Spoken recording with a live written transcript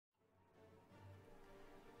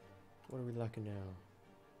What are we lacking now?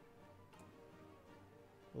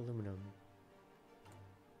 Aluminum.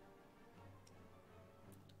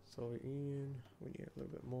 Solar Ian, we need a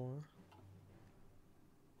little bit more.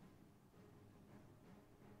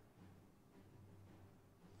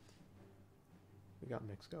 We got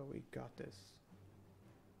Mexico, we got this.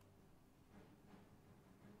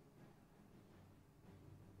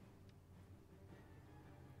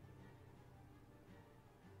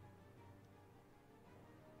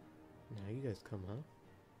 Now you guys come, huh?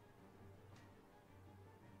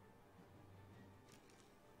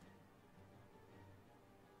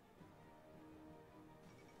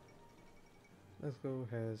 Mexico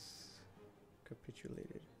has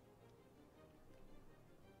capitulated.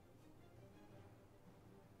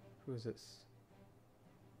 Who is this?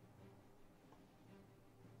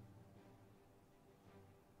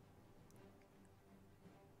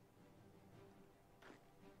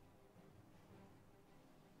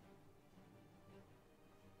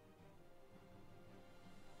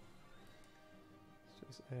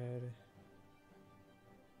 Let's just add.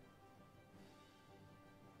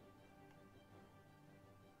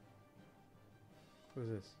 Who is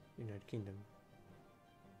this? United Kingdom.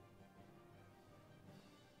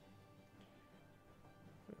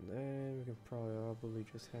 And then we can probably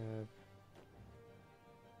just have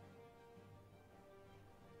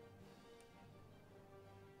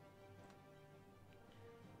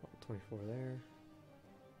 24 there.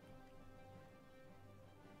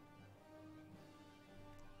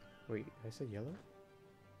 Wait, I said yellow?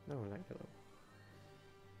 No, not yellow.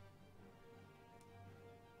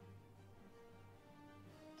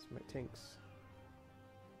 It's my tanks.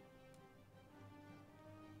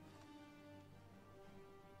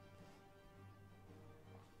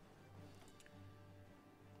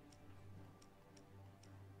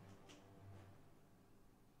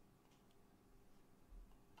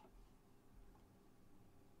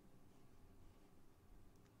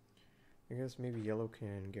 I guess maybe yellow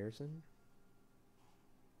can garrison.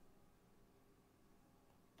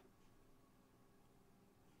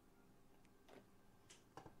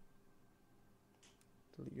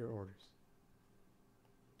 Delete your orders.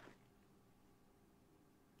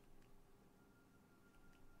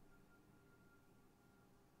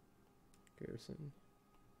 Garrison.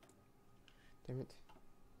 Damn it.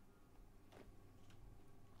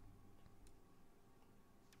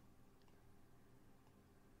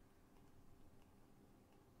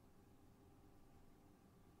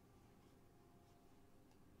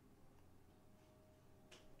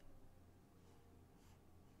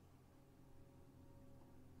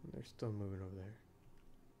 They're still moving over there.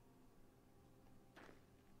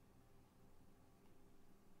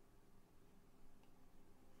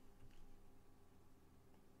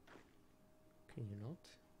 Can you not?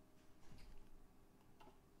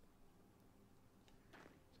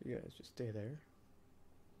 So you guys just stay there.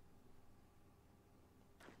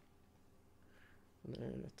 And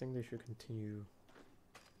then I think they should continue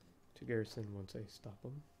to garrison once I stop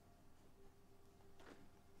them.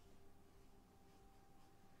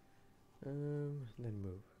 Then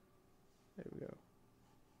move. There we go.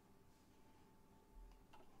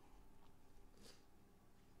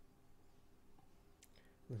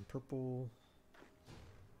 And then purple.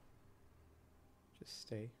 Just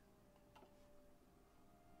stay.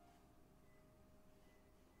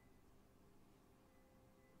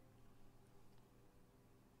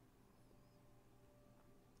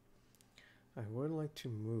 I would like to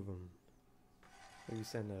move them. Maybe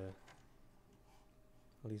send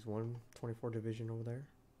at least one 24 division over there.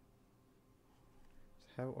 So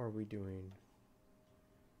how are we doing?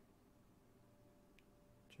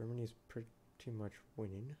 Germany's pretty much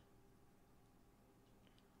winning.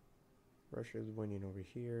 Russia's winning over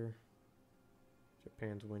here.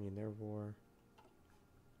 Japan's winning their war.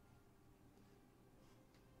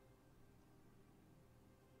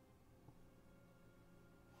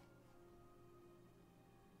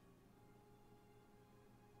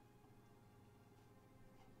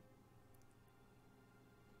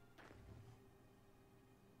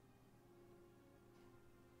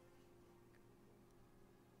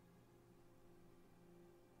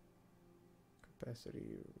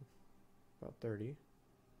 Capacity about 30.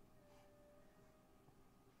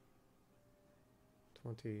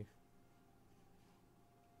 20.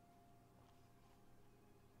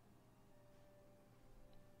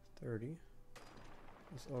 30.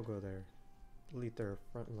 Let's all go there. Delete their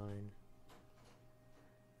front line.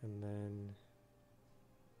 And then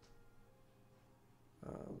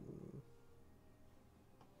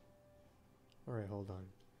alright, hold on.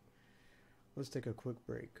 Let's take a quick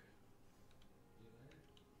break.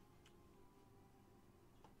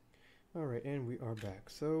 Alright, and we are back.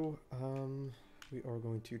 So, we are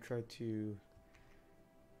going to try to...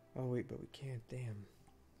 Oh wait, but we can't, damn.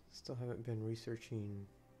 Still haven't been researching...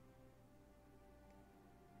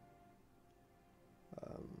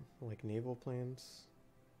 like naval plans.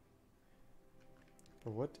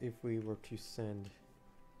 But what if we were to send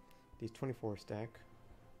these 24 stack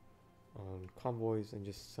on convoys and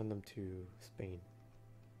just send them to Spain?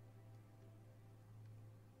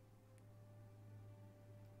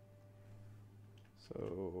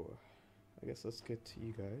 So, I guess let's get to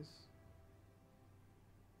you guys.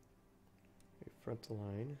 A front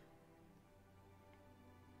line.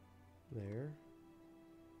 There.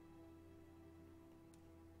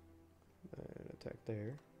 And attack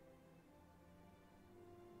there.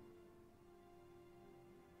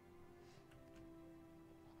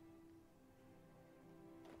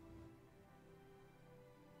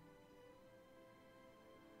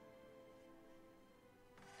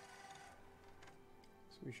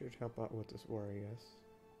 So we should help out with this war, I guess.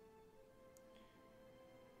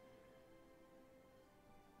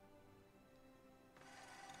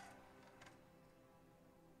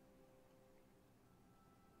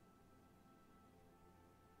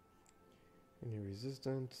 Any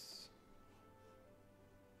resistance?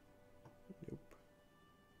 Nope.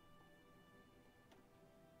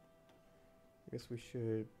 I guess we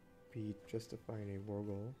should be justifying a war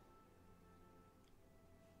goal.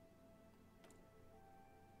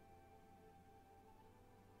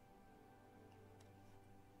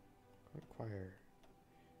 Acquire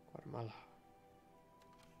Guatemala.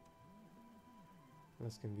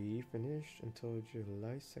 That's gonna be finished until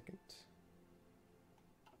July 2nd.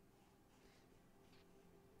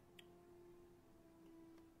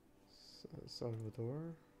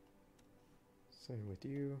 Salvador, same with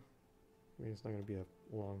you. I mean, it's not going to be a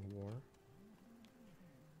long war.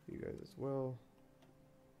 You guys as well.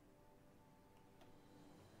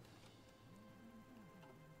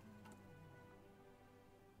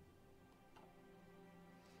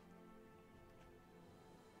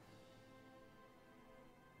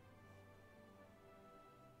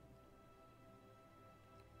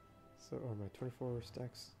 So are my 24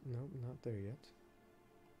 stacks? Nope, not there yet.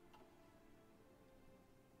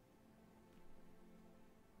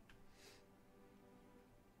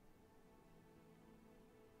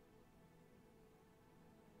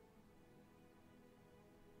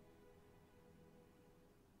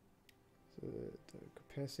 So the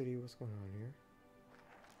capacity, what's going on here?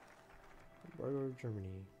 Embargo of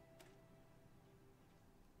Germany.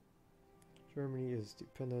 Germany is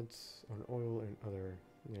dependent on oil and other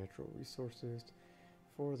natural resources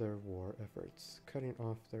for their war efforts. Cutting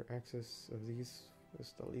off their access of these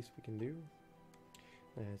is the least we can do.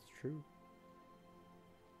 That's true.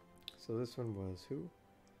 So this one was who?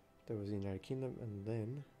 That was the United Kingdom, and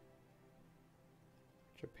then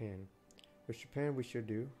Japan. Which Japan we should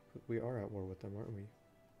do. We are at war with them, aren't we?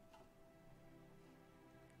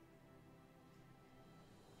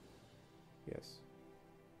 Yes.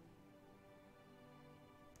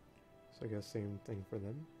 So I guess same thing for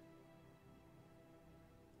them.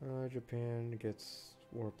 Japan gets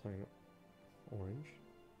war plan orange.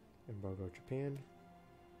 Embargo Japan.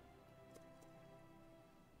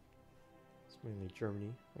 It's mainly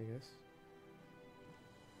Germany, I guess.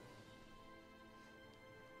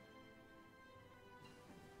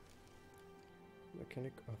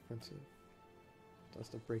 Mechanic offensive. That's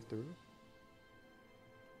the breakthrough.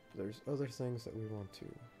 There's other things that we want to.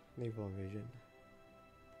 Naval invasion.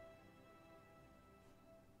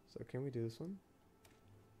 So can we do this one?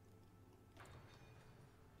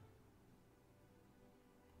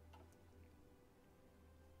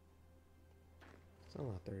 It's not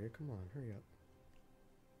out there yet. Come on, hurry up.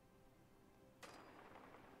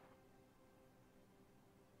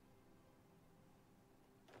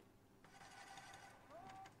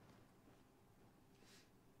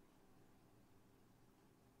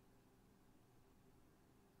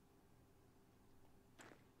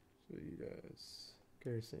 So you guys,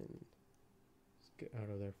 garrison, let's get out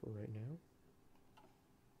of there for right now.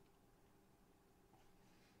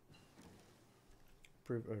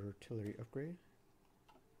 Approve artillery upgrade.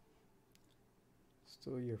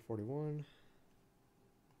 Still year 41.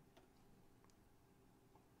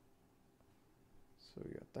 So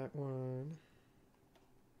we got that one.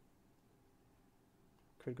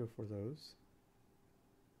 Could go for those.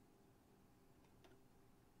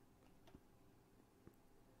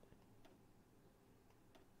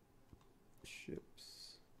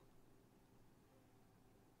 Ships.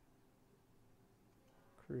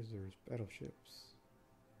 Cruisers, battleships.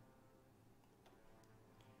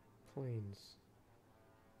 Planes.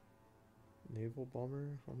 naval bomber.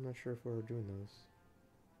 I'm not sure if we're doing those.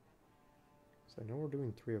 So I know we're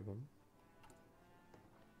doing 3 of them.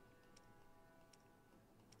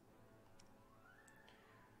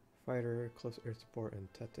 Fighter, close air support, and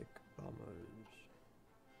tactic bombers.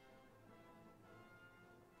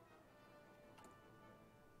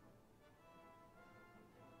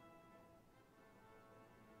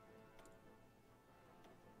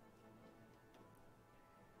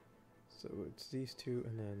 So it's these 2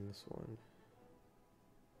 and then this one.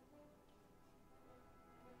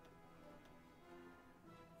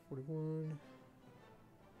 $41.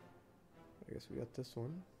 I guess we got this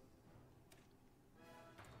one.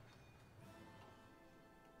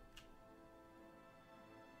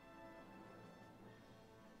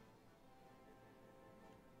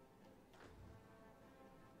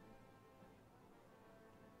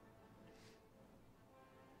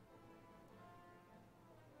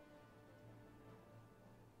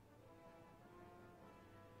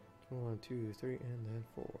 One, 2, 3, and then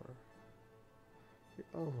 4.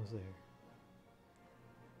 You're almost there.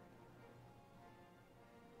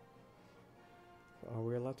 Are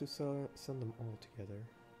we allowed to send them all together?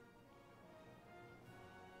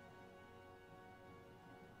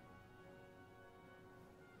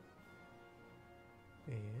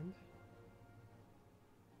 And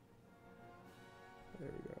there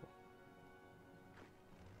we go.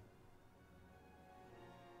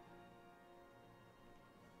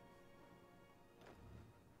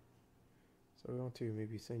 So we want to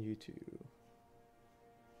maybe send you to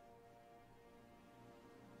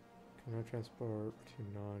cannot transport to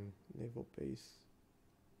non-naval base.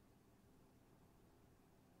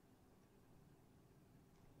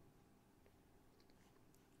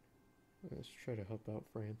 Let's try to help out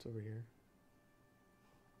France over here.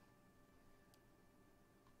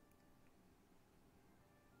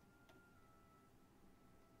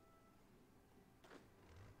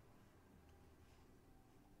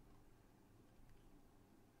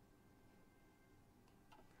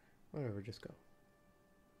 Whatever, just go.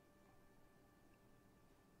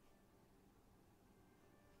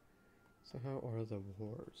 So how are the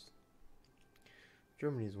wars?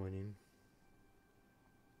 Germany's winning.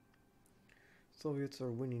 Soviets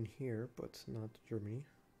are winning here, but not Germany.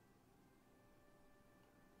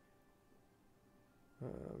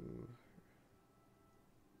 Kind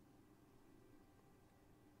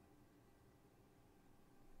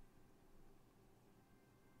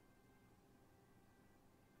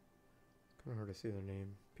of hard to see their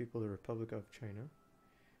name. People of the Republic of China.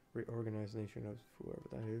 Reorganized nation of whoever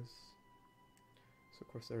that is. So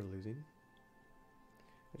of course they're losing.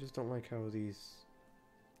 I just don't like how these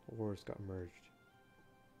wars got merged.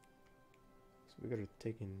 So we gotta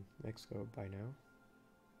take in Mexico by now.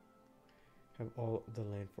 Have all the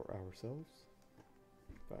land for ourselves.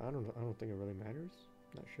 But I don't know, I don't think it really matters.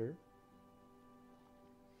 Not sure.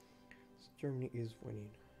 So Germany is winning.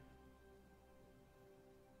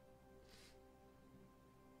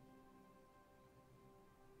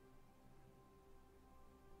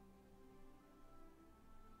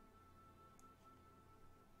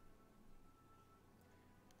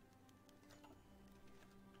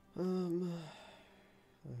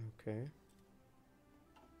 Okay.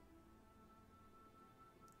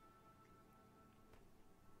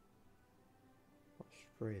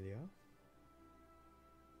 Australia.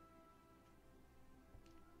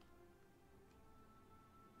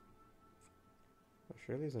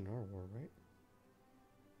 Australia's in our war, right?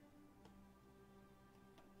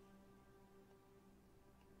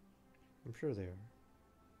 I'm sure they are.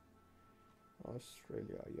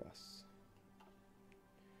 Australia, yes.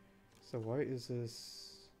 So why is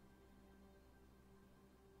this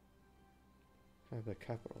kind of the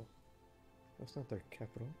capital? That's not their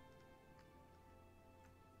capital.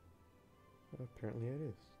 Well, apparently it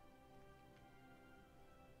is.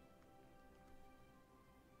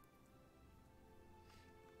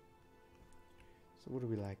 So what are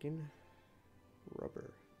we lacking?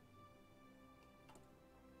 Rubber.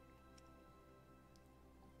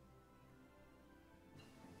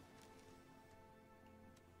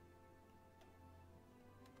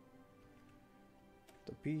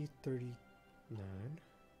 The B-39.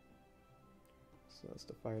 So that's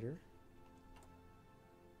the fighter.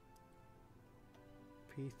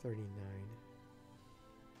 P-39.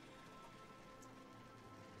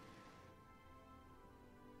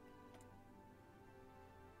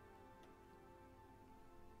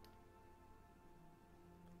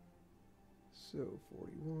 So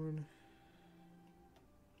 41.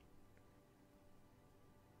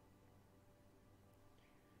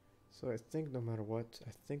 So I think no matter what,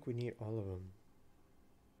 I think we need all of them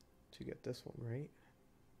to get this one, right?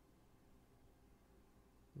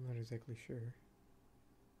 I'm not exactly sure.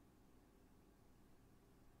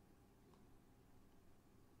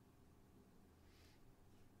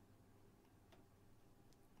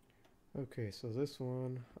 Okay, so this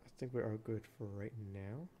one, I think we are good for right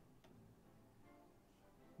now.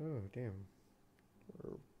 Oh, damn.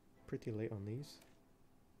 We're pretty late on these.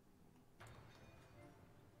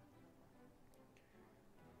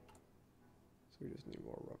 So we just need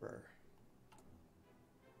more rubber.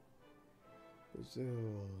 Brazil.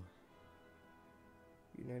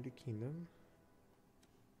 United Kingdom.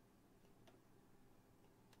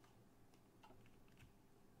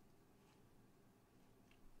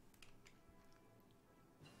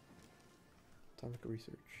 Atomic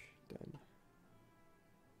research. Done.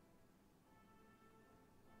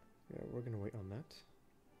 Yeah, we're gonna wait on that.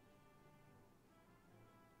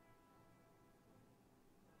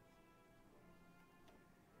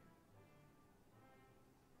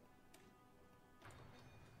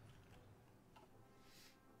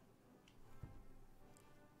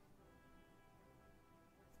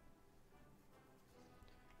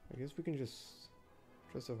 I guess we can just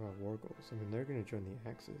justify war goals. I mean, they're gonna join the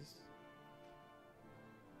Axis.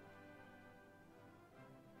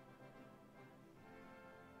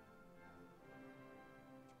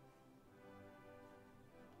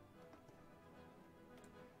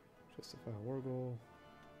 Justify war goal.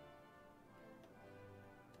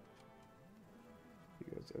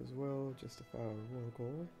 You guys as well. Justify war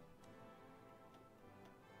goal.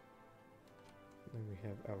 Then we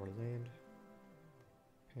have our land.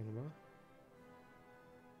 Panama.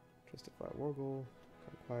 Justify war goal.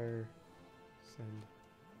 Conquire. Send.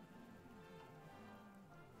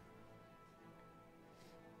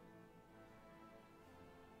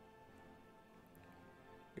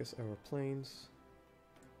 Guess our planes.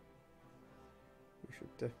 We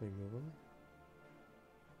should definitely move them.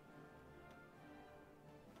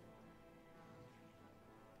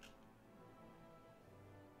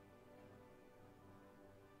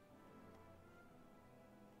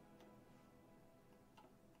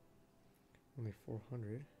 Only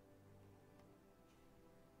 400.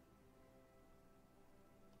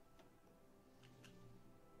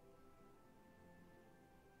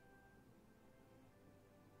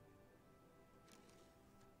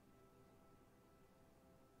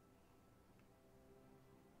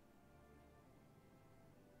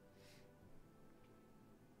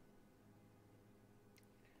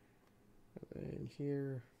 And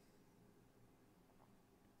here,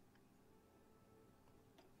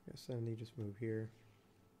 yeah, 70, just move here.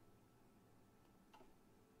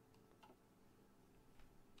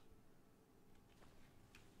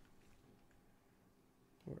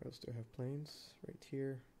 Where else do I have planes? Right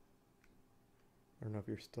here. I don't know if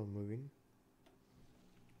you're still moving.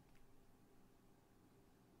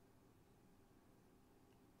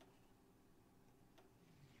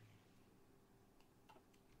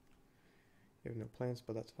 You have no plans,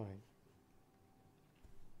 but that's fine.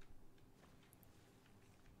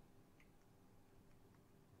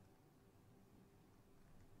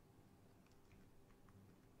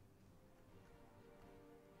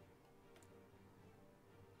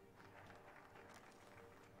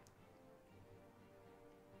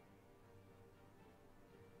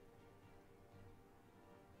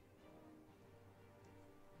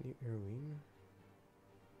 New air wing.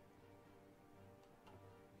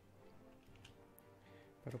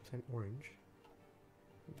 Battle plan orange.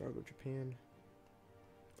 Embargo Japan.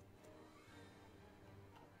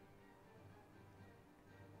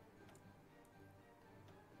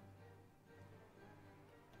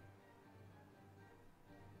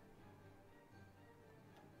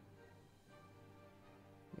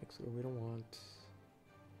 Mexico we don't want.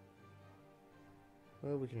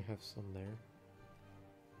 Well, we can have some there.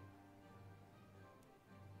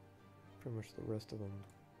 Pretty much the rest of them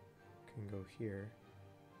can go here.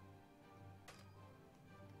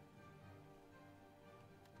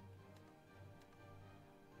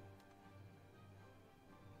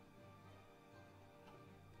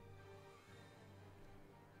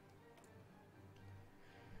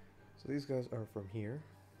 So these guys are from here.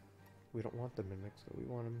 We don't want them in Mexico, we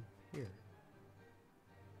want them here.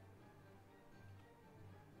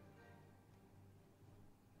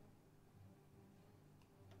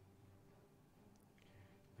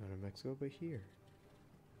 Not in Mexico, but here.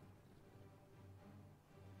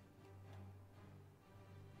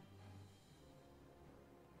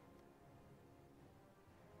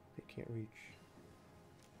 They can't reach.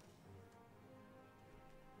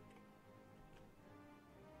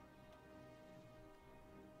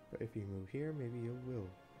 But if you move here, maybe you will.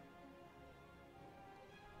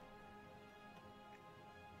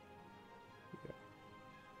 Yeah.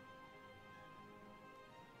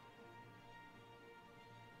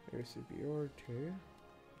 Air superiority.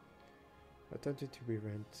 Attempted to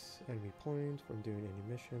prevent enemy planes from doing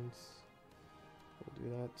any missions. We'll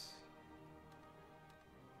do that.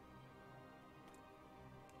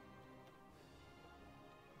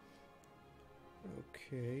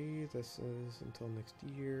 Okay, this is until next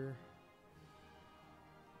year.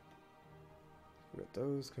 We got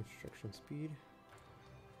those, construction speed.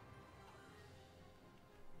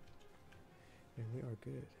 And we are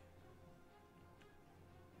good.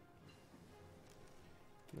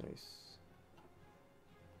 Nice.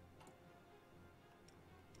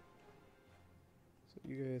 So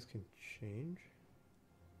you guys can change.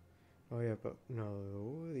 Oh yeah, but no,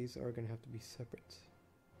 these are gonna have to be separate.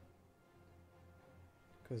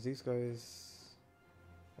 Because these guys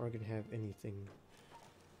aren't gonna have anything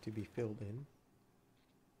to be filled in.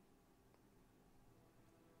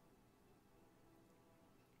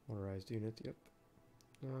 Motorized unit, yep.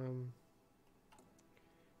 Let's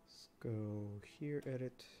go here,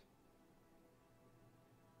 edit.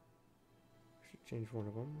 Should change one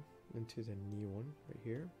of them into the new one right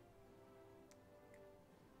here.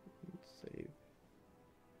 Save.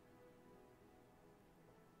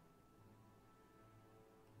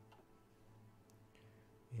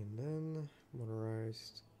 And then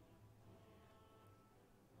motorized.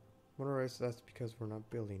 Motorized, that's because we're not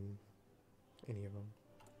building any of them.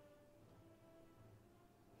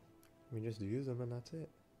 We just use them and that's it.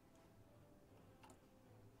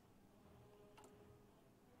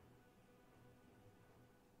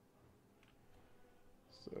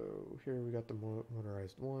 So here we got the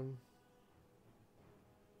motorized one.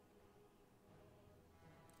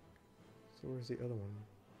 So where's the other one?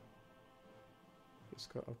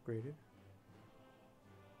 Just got upgraded.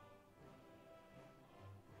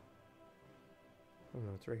 Oh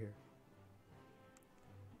no, it's right here.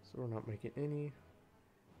 So we're not making any,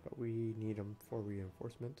 but we need them for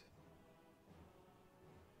reinforcement.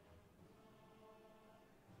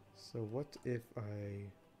 So what if I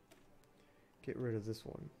get rid of this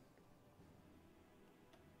one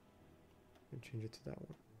and change it to that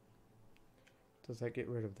one? Does that get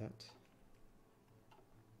rid of that?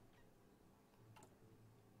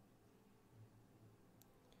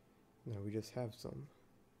 No, we just have some.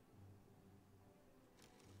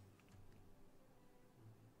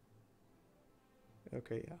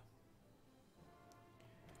 Okay, yeah.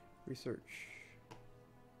 Research.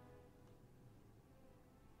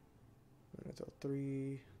 Not until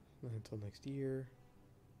 3, not until next year.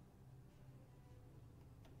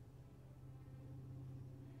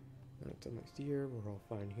 Not until next year, we're all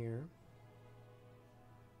fine here.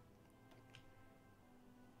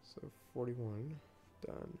 So 41,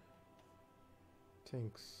 done.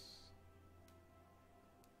 Tanks.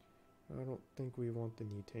 I don't think we want the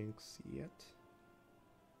new tanks yet.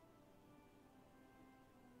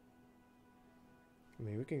 I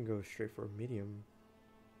mean, we can go straight for a medium.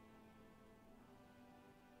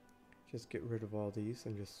 Just get rid of all these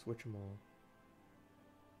and just switch them all.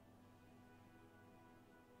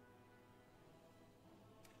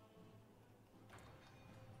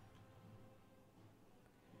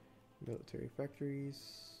 Military factories.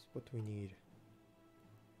 What do we need?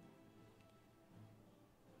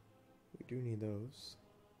 We do need those.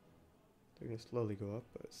 They're going to slowly go up,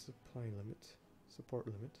 but supply limit, support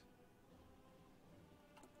limit.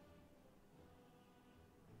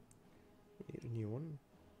 We need a new one.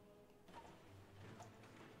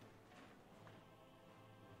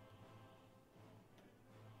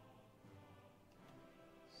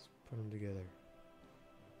 Let's put them together.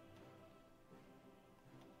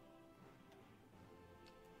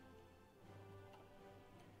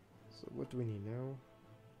 So what do we need now?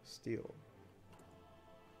 Steel.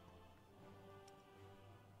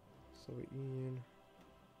 Soviet Union.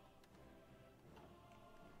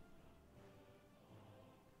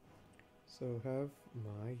 So have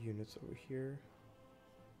my units over here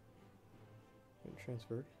been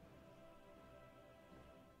transferred.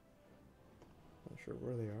 Not sure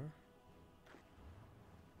where they are.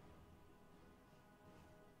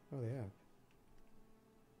 Oh, they have.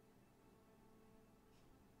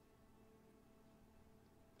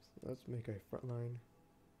 So let's make a front line.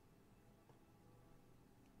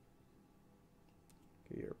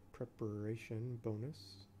 Get your preparation bonus.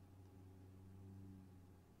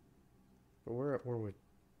 But we're at war with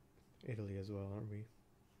Italy as well, aren't we?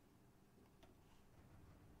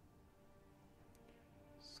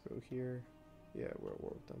 Let's go here. Yeah, we're at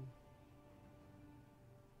war with them.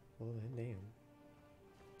 Well then, damn.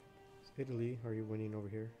 So Italy, are you winning over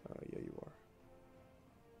here? Yeah, you are.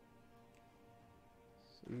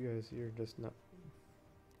 So you guys, you're just not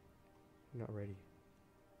ready.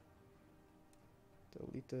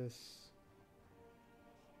 delete this.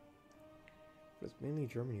 But it's mainly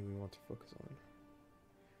Germany we want to focus on.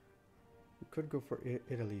 We could go for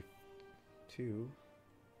Italy too.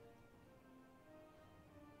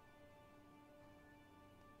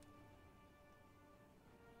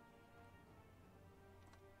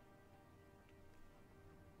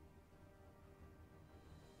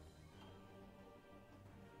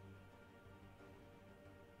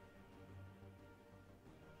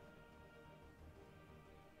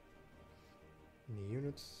 Any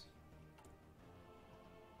units?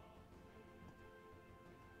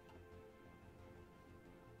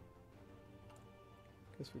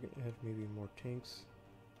 Guess we can add maybe more tanks.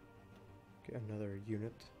 Get another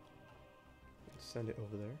unit. And send it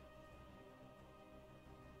over there.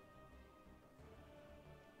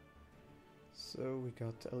 So we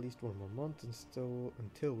got at least one more month and still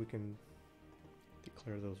until we can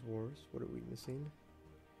declare those wars. What are we missing?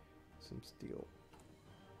 Some steel.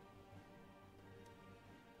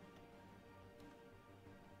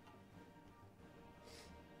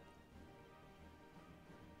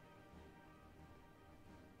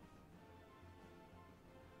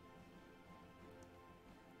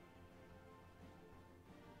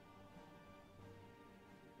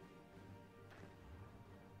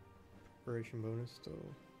 Preparation bonus still.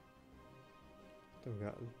 Then we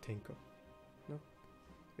got tank up. No?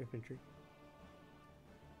 Infantry.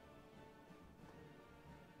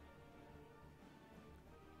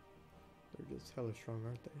 They're just hella strong,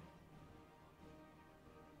 aren't they?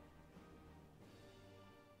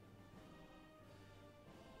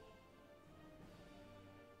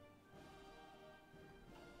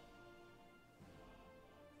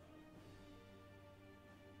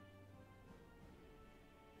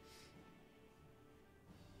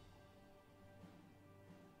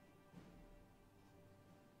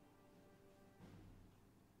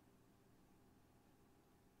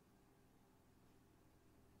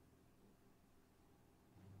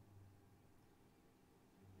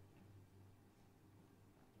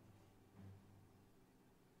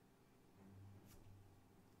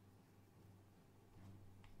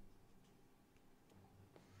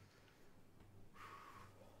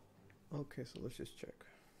 Okay, so let's just check.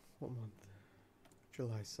 What month?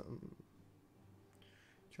 July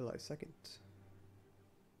 2nd.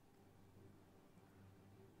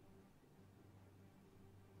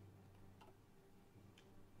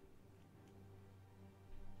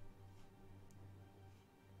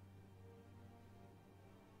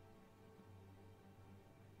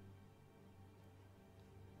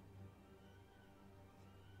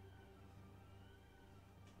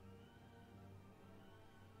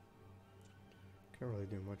 Can't really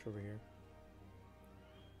do much over here.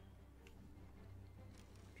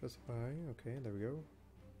 Justify, okay, there we go.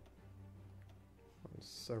 On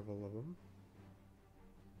several of them.